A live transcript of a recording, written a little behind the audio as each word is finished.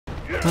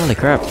Holy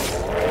crap.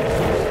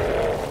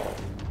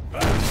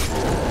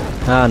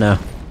 Oh no.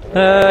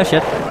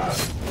 Shit.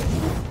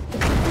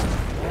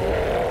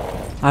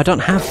 I don't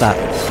have that.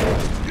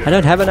 I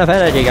don't have enough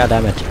energy,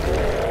 goddammit.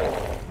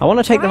 I want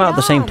to take them out at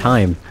the same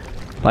time,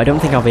 but I don't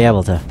think I'll be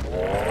able to.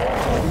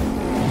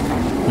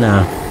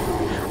 No.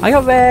 I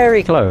got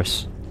very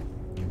close.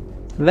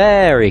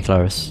 Very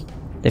close.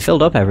 They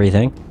filled up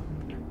everything.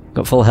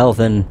 Got full health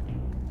and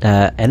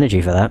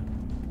energy for that.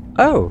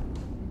 Oh!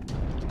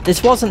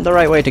 This wasn't the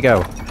right way to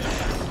go.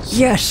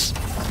 Yes!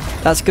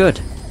 That's good.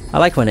 I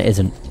like when it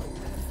isn't.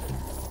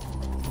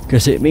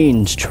 Because it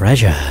means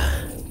treasure.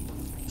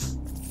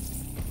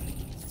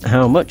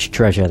 How much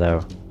treasure though?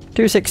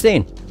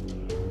 216.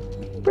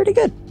 Pretty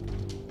good.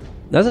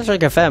 That's actually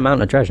like a fair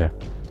amount of treasure.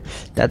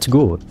 That's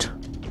good.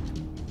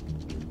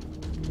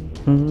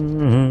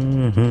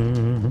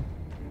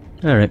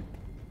 Alright.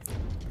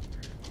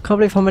 Can't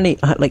believe how many,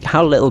 like,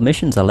 how little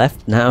missions are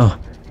left now.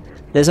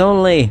 There's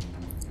only...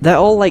 They're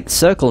all like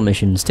circle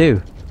missions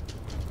too.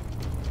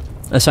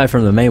 Aside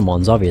from the main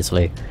ones,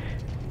 obviously.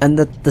 And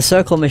the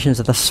circle missions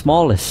are the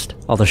smallest,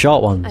 or the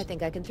short ones. I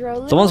think I can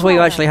throw a the ones where you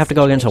actually have to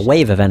go against a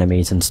wave of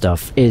enemies and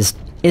stuff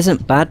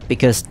isn't bad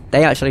because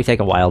they actually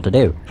take a while to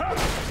do.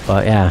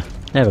 But yeah,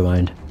 never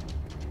mind.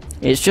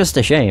 It's just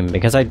a shame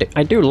because I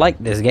do like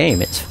this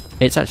game.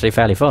 It's actually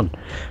fairly fun.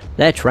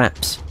 They're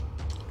traps.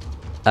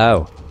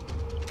 Oh.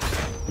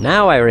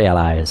 Now I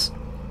realise.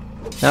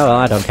 Oh well,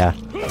 I don't care.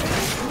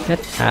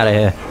 Get out of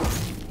here.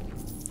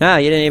 Ah,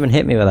 you didn't even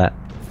hit me with that.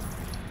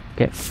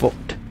 Get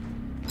fucked.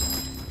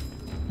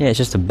 Yeah, it's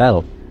just a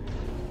bell.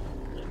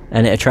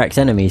 And it attracts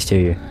enemies to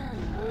you.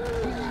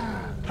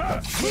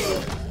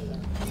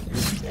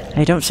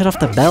 Hey, don't set off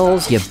the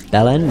bells, you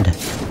bellend.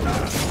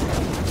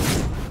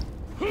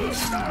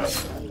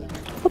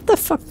 What the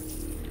fuck?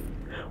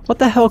 What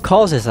the hell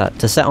causes that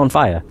to set on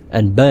fire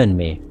and burn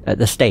me at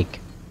the stake?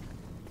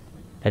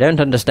 I don't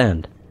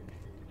understand.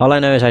 All I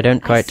know is I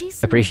don't quite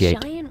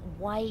appreciate. Giant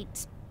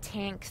white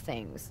tank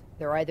things.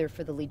 They're either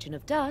for the Legion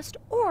of Dust,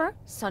 or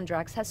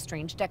Sundrax has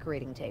strange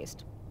decorating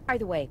taste.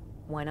 Either way,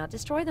 why not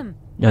destroy them?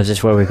 Is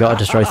this where we've got to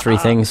destroy 3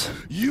 things?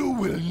 You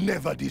will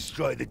never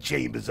destroy the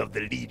chambers of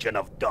the Legion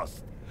of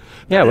Dust.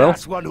 Yeah, the well.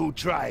 last one who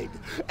tried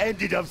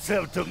ended up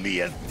sold to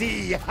me as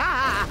the...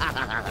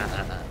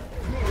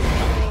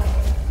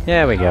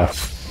 There we go. I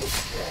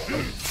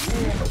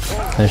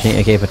just need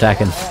to keep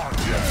attacking.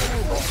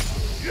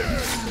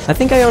 I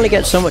think I only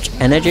get so much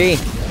energy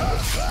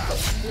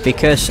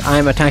because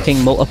I'm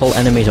attacking multiple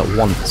enemies at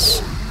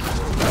once.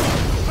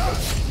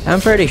 I'm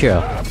pretty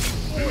sure.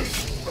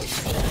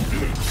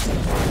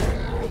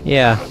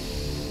 Yeah.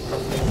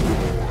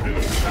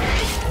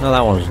 Well,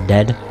 that one's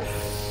dead.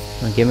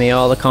 Now give me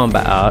all the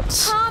combat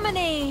arts.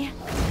 Harmony!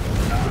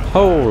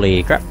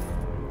 Holy crap.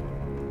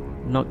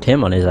 Knocked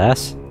him on his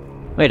ass.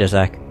 Wait a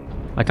sec.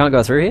 I can't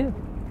go through here?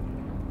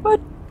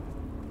 What?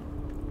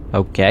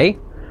 Okay.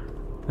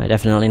 I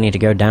definitely need to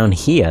go down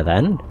here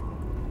then.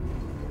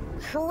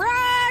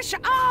 Crash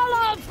all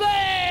of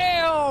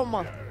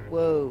them!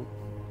 Whoa.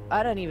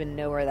 I don't even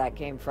know where that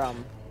came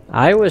from.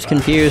 I was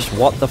confused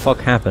what the fuck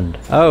happened.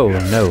 Oh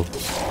no.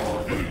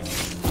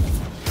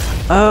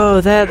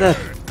 Oh, they're the,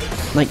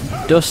 like,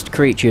 dust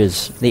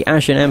creatures. The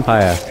Ashen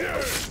Empire.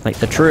 Like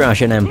the true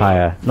Ashen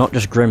Empire, not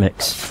just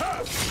Grimmicks.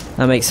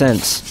 That makes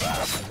sense.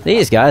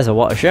 These guys are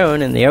what are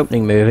shown in the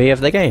opening movie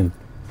of the game.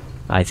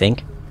 I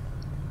think.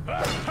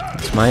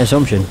 That's my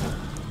assumption.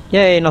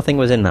 Yay, nothing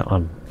was in that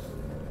one.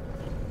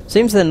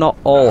 Seems they're not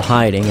all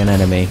hiding an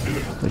enemy,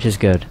 which is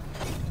good.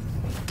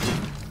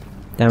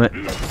 Damn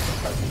it.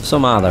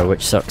 Some are though,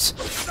 which sucks.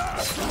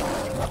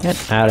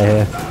 Get out of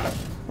here.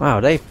 Wow,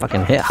 they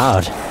fucking hit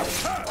hard.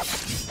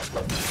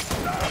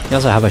 They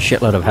also have a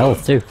shitload of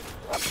health too.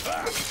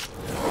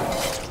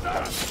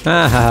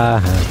 Ha ha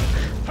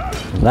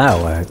ha.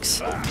 That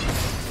works.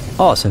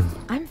 Awesome.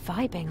 I'm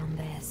vibing on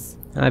this.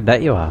 I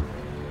bet you are.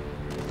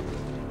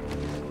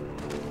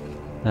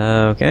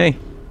 Okay.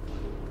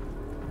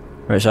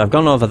 Right, so I've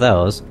gone over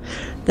those.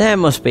 There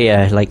must be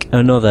a, like,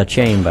 another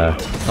chamber,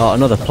 or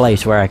another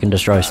place where I can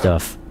destroy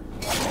stuff.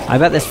 I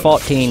bet there's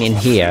 14 in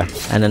here,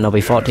 and then there'll be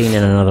 14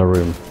 in another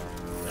room.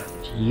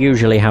 It's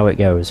usually how it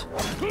goes.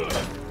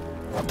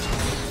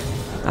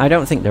 I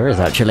don't think there is,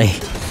 actually.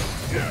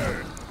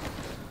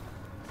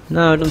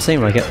 No, it doesn't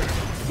seem like it.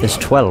 There's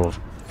 12.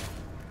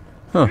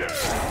 Huh.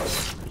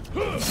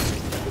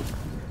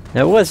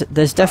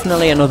 There's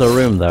definitely another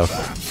room, though.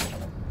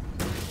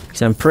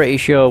 Because I'm pretty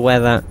sure where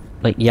that,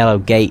 like, yellow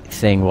gate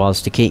thing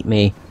was to keep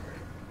me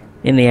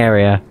in the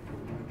area.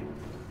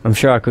 I'm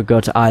sure I could go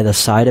to either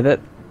side of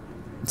it.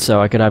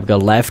 So I could either go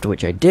left,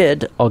 which I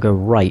did, or go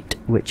right,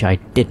 which I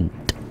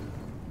didn't.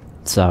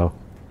 So,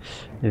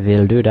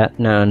 we'll do that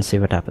now and see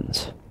what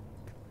happens.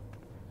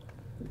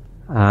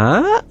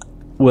 Ah,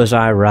 was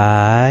I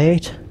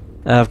right?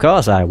 Of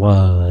course I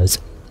was.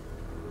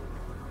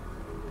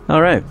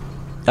 Alright.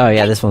 Oh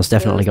yeah, this one's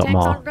definitely got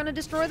more. Aren't gonna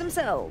destroy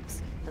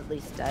themselves. At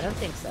least I don't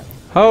think so.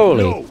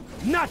 Holy! No,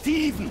 not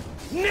even.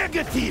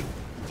 Negative.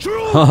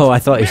 True. Oh, I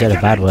thought you said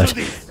a bad word.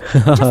 Just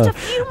a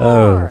few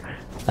Oh, more.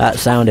 That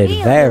sounded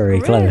Feel very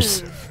the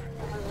close.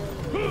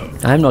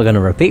 groove. I'm not going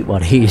to repeat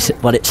what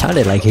it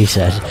sounded like he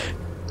said.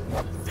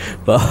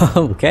 But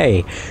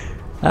okay,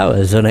 that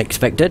was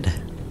unexpected.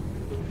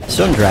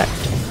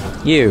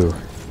 Sundract, you,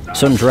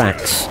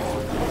 Sundrax,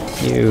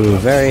 you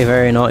very,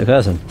 very naughty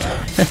person.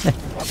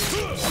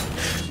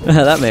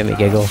 That made me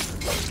giggle.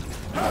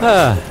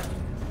 Ah,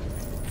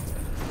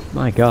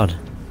 my god.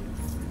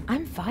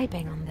 I'm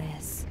vibing on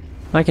this.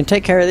 I can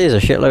take care of these a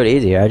shitload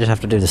easier. I just have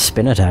to do the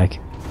spin attack.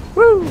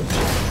 Woo!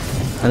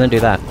 And then do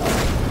that.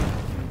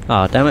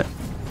 Oh, damn it.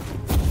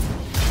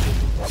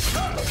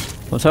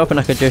 I was hoping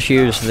I could just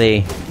use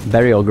the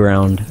burial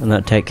ground and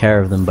that take care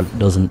of them, but it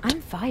doesn't.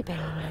 I'm vibing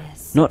on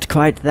this. Not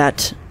quite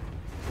that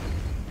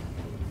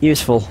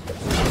useful.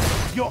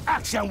 Your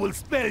action will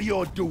spell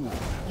your doom.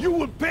 You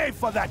will pay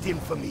for that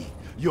infamy.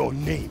 Your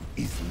name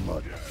is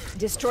murder.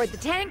 Destroyed the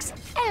tanks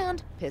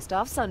and pissed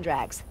off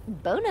Sundrax.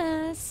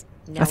 Bonus.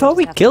 Now I thought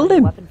we just have to killed find a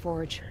him. Weapon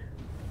forge.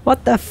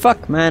 What the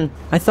fuck, man?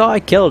 I thought I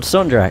killed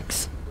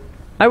Sundrax.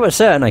 I was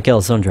certain I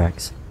killed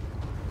Sundrax.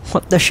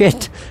 What the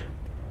shit?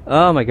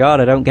 Oh my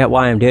god, I don't get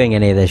why I'm doing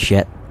any of this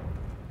shit.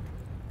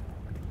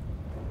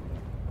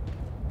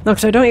 No,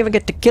 because I don't even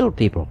get to kill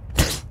people.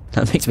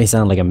 That makes me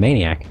sound like a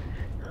maniac.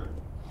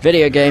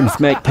 Video games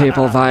make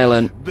people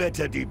violent.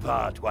 Better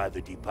depart while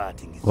the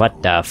departing is What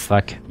good. the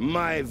fuck?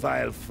 My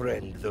vile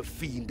friend, the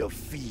fiend of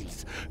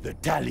fiends, the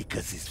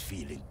Talicus is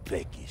feeling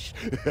peckish.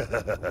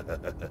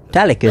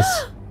 Talicus.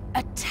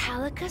 A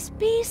Talicus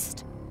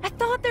beast? I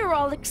thought they were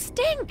all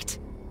extinct.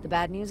 The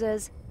bad news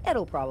is,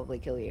 it'll probably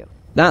kill you.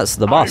 That's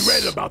the I boss.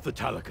 read about the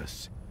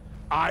Talicus.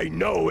 I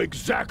know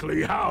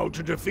exactly how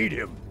to defeat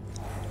him.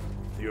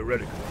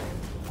 Theoretically.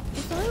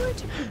 If I were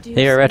to produce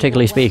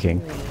Theoretically more speaking.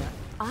 weaponry,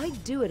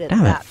 I'd do it at Damn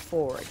it. that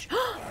forge.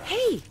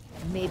 Hey,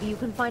 maybe you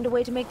can find a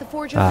way to make the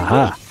forge over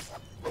Aha.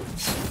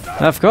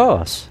 here. Of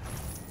course.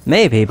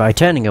 Maybe by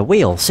turning a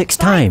wheel 6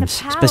 Find the times,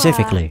 power.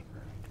 specifically.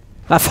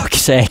 For fuck's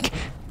sake.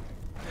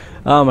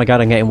 Oh my god,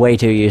 I'm getting way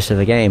too used to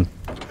the game.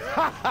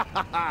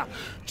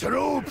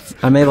 Troops,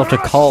 I'm able to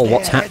crush call their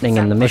what's happening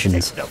heads in the and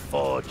missions. protect the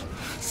forge.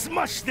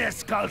 Smash their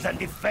skulls and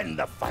defend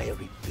the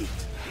fiery pit.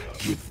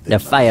 Give The them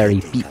fiery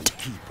a headache and pit.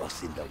 keep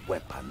us in the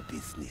weapon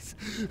business.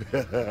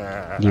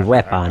 The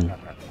weapon.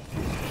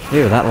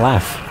 Ew, that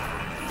laugh.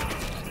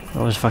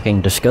 That was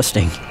fucking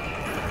disgusting.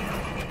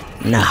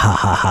 Nah ha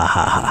ha ha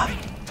ha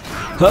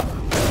ha.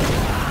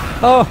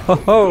 Oh ho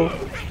ho.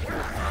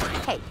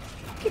 Hey,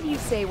 can you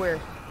say we're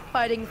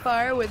fighting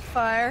fire with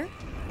fire?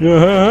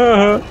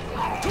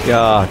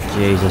 God,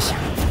 Jesus.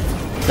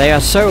 They are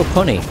so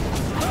punny.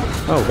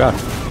 Oh god.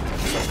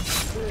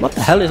 What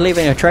the hell is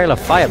leaving a trail of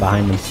fire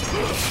behind them?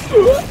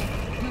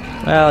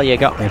 Well, you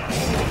got me.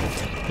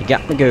 You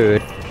got me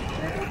good.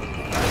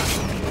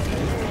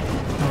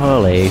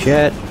 Holy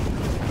shit.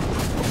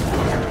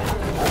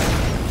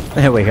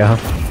 There we go.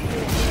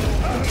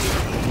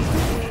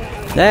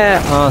 There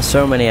are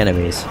so many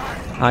enemies.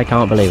 I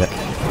can't believe it.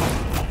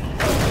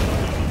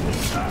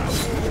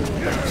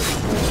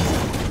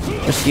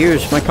 Just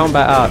use my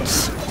combat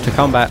arts to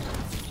combat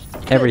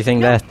everything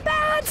they're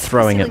Bad!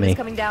 throwing at Ceiling me. is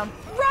coming down.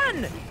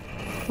 Run!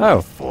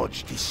 Oh,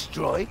 Forge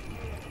destroyed?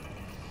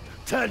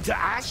 Turned to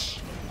ash?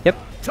 yep,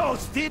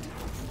 Toasted?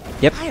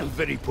 yep. I am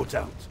very put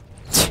out.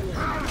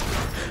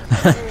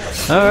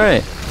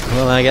 Alright,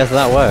 well I guess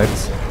that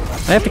works.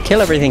 I have to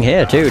kill everything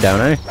here too,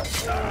 don't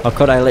I? Or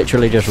could I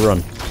literally just run?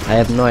 I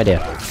have no idea.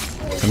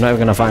 I'm never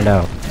gonna find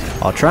out.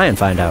 I'll try and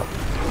find out.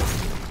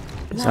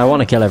 I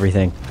want to kill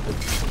everything.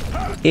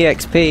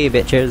 EXP,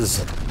 bitches!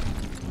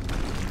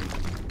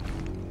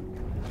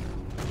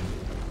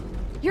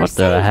 You're What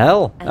the safe,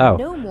 hell? and Oh,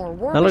 no more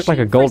war that looked like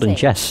a machine for golden sale.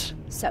 chest.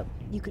 So,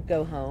 you could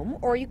go home,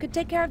 or you could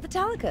take care of the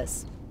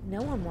Talicus.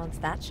 No one wants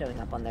that showing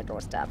up on their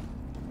doorstep.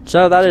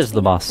 So that is Just the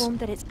been boss. informed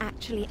that it's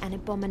actually an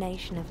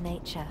abomination of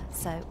nature,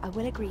 so I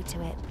will agree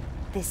to it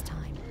this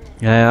time.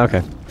 Yeah,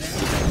 okay.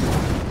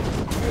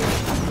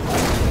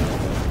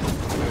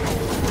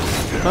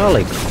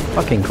 Holy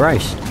fucking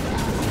Christ.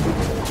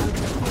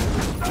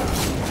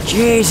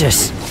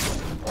 Jesus!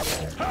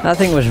 That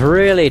thing was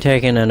really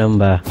taking a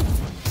number.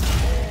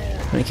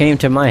 When it came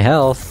to my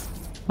health.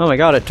 Oh my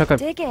god, it took a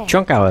Dig it.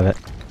 chunk out of it.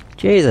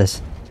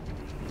 Jesus.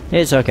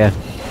 It's okay.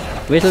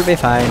 It'll be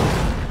fine.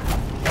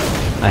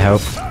 I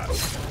hope.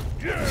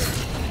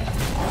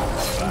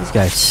 These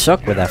guys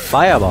suck with their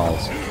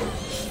fireballs.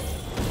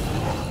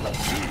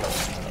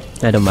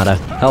 It don't matter.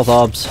 Health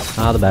orbs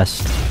are the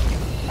best.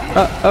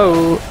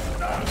 Uh-oh!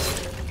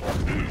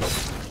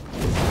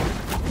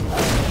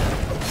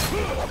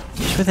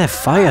 Just with their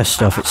fire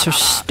stuff, it's so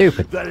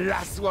stupid. The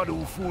last one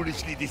who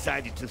foolishly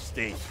decided to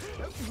stay.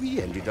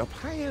 We ended up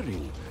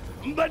hiring.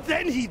 But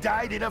then he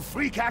died in a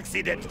freak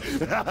accident.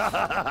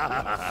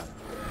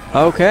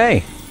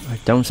 Okay. I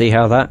don't see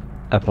how that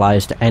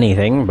applies to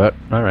anything, but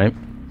alright.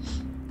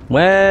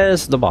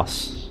 Where's the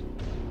boss?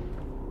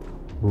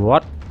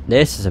 What?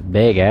 This is a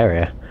big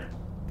area.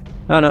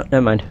 Oh no,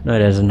 never mind. No,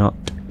 it is not.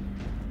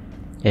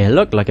 It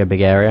looked like a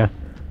big area.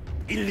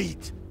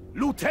 Elite.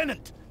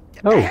 Lieutenant.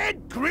 Oh,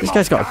 Head this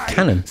guy's got a guy.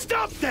 cannon.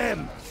 Stop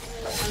them.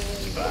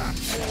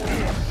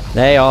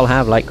 They all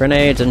have like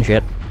grenades and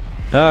shit.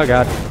 Oh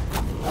god.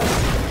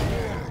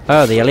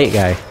 Oh, the elite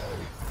guy.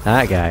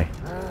 That guy.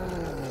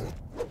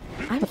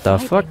 What the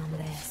fuck?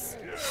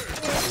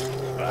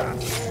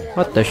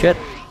 What the shit?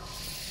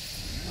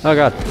 Oh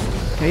god.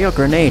 Get your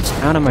grenades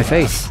out of my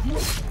face.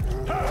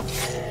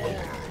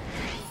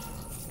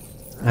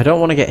 I don't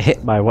want to get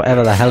hit by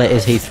whatever the hell it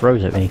is he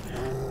throws at me.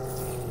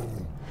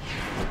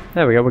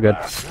 There we go, we're good.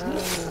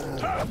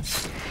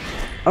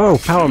 Oh,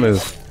 power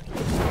move.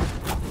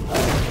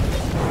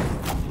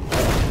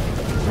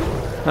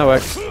 That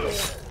works.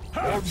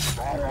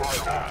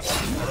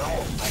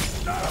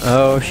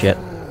 Oh shit.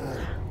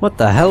 What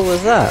the hell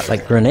was that?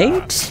 Like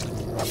grenades?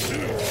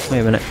 Wait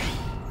a minute.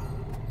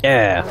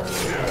 Yeah.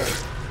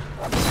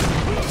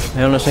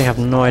 I honestly have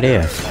no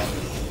idea.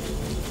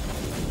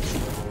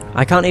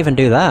 I can't even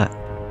do that.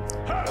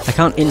 I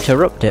can't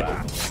interrupt it.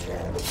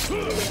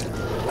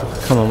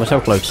 Come on, we're so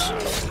close.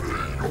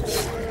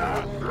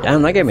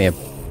 Damn, that gave me a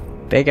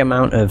big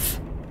amount of...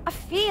 I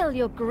feel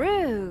your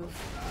groove.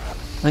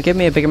 That gave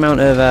me a big amount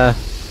of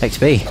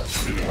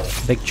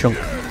XP. Big chunk.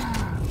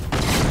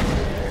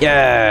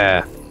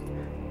 Yeah!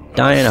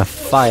 Die in a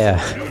fire.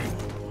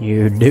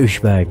 You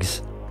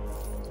douchebags.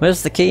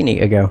 Where's the key need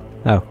to go?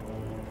 Oh.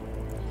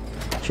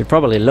 Should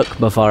probably look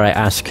before I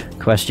ask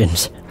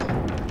questions.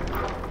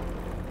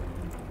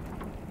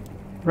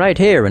 Right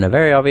here in a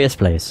very obvious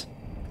place.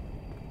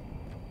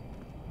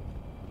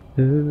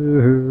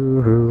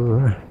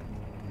 Ooh.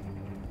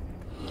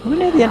 Are we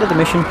near the end of the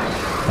mission?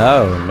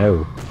 Oh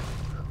no.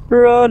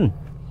 Run!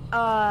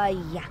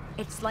 Yeah.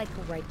 It's like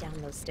right down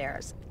those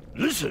stairs.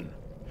 Listen!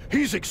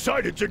 He's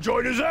excited to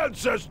join his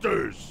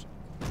ancestors!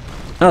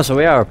 Oh, so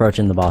we are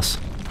approaching the boss.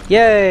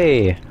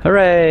 Yay!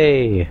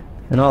 Hooray!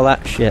 And all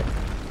that shit.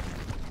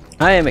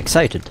 I am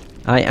excited.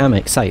 I am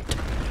excited.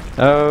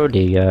 Oh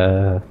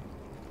dear.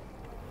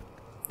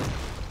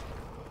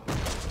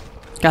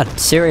 God,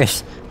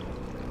 serious.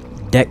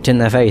 Decked in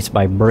their face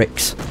by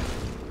bricks.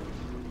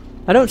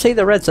 I don't see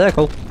the red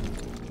circle.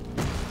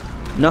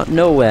 Not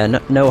nowhere,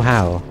 not no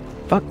how.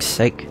 Fuck's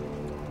sake.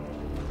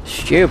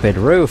 Stupid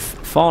roof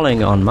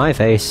falling on my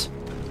face.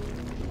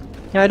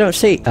 Yeah, I don't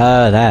see.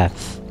 There.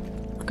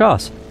 Of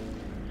course.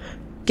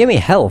 Give me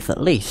health at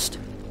least.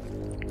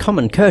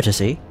 Common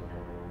courtesy.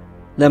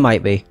 There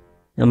might be.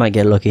 I might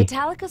get lucky.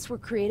 Metallicas were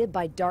created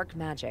by dark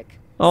magic.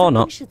 Or Something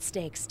not. should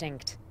stay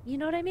extinct. You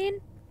know what I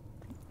mean?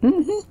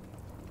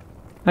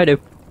 I do.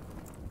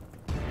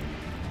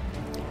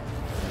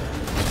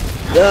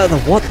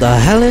 What the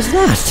hell is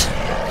that?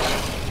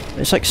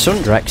 It's like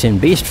Sundrax in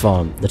beast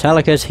form. The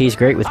Talicus, he's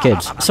great with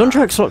kids.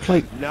 Sundrax looks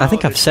like, I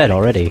think I've said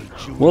already,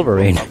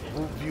 Wolverine.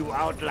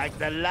 Like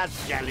the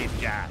last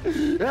challenger.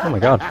 Oh my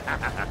god.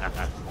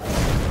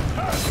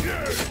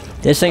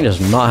 This thing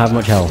does not have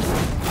much health.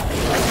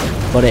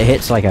 But it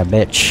hits like a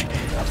bitch.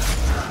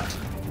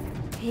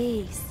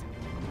 Peace.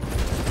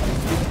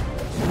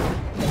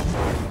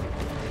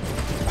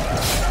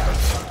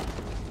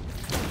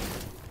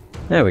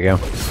 There we go.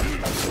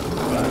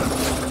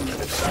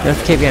 I have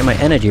to keep getting my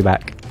energy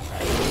back.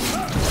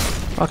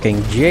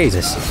 Fucking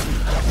Jesus.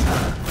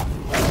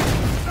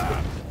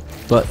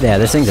 But yeah,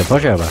 this thing's a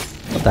pushover.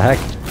 What the heck?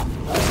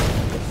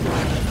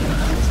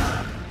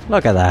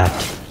 Look at that.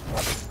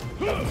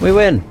 We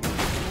win.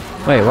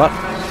 Wait, what?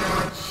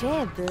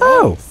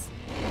 Oh!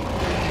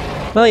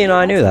 Well, you know,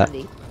 I knew that.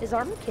 His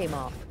armor came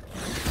off.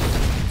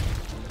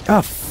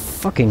 Oh,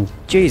 fucking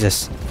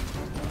Jesus.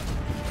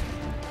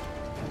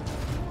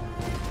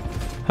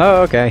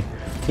 Oh, okay.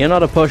 You're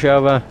not a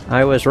pushover.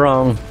 I was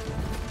wrong.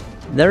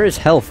 There is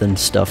health and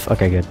stuff.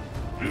 Okay, good.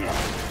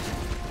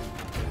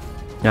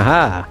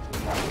 Aha!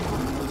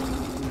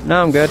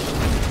 Now I'm good.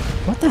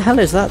 What the hell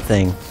is that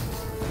thing?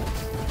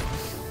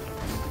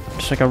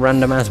 Just like a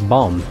random ass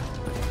bomb.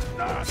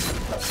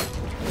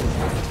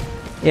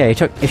 Yeah,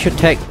 he should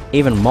take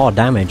even more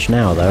damage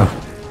now, though.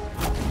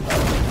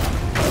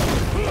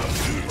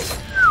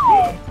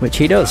 Which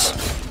he does.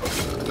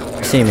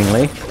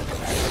 Seemingly.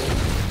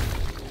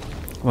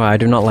 Well, I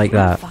do not like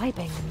that.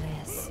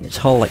 Its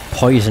whole, like,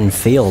 poison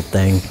field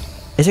thing.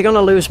 Is it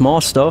gonna lose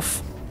more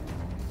stuff?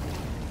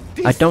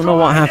 I don't know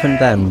what happened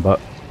then,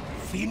 but...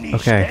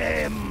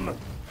 Okay.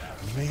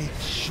 Make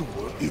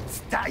sure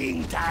it's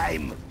dying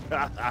time.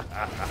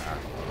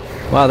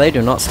 Wow, they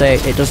do not stay...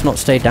 It does not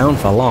stay down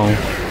for long.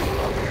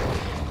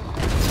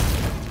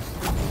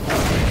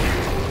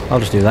 I'll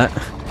just do that.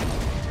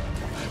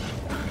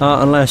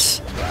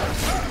 Unless...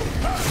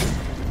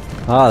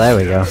 Oh, there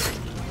we go.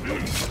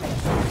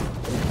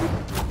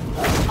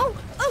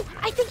 Oh,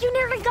 I think you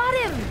nearly got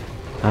him.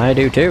 I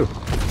do too.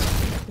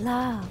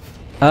 Love.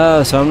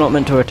 Oh, so I'm not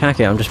meant to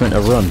attack it, I'm just meant to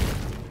run.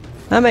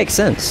 That makes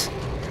sense.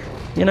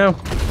 You know?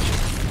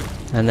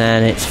 And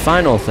then its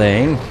final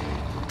thing...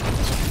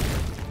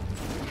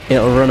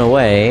 It'll run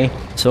away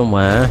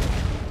somewhere,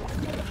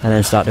 and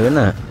then start doing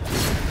that.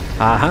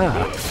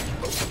 Aha!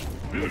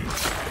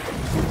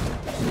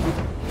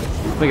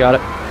 We got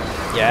it.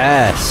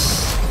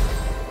 Yes!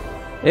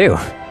 Ew.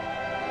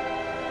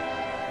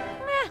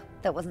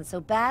 That wasn't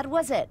so bad,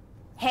 was it?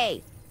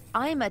 Hey,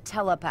 I'm a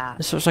telepath.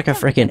 This looks like a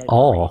Don't freaking get it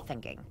already oar.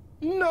 thinking.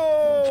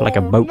 No, Like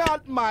a boat.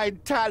 not my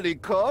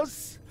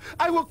Talicus.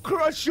 I will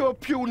crush your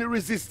puny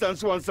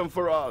resistance once and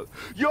for all.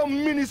 Your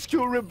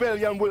minuscule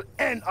rebellion will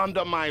end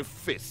under my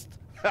fist.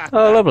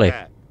 Oh, lovely.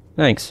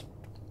 Thanks,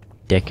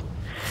 dick.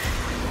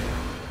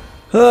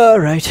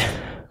 Alright.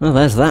 Well,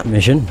 there's that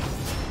mission.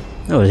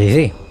 That was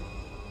easy.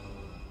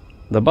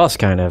 The boss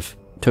kind of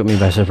took me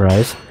by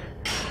surprise.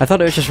 I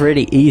thought it was just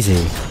really easy,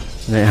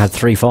 and it had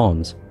 3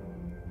 forms.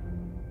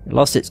 It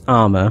lost its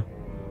armor,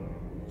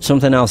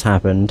 something else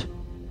happened,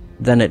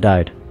 then it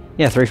died.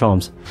 Yeah, 3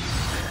 forms.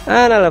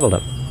 And I leveled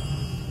up.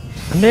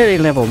 I'm nearly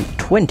level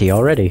 20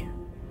 already.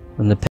 And the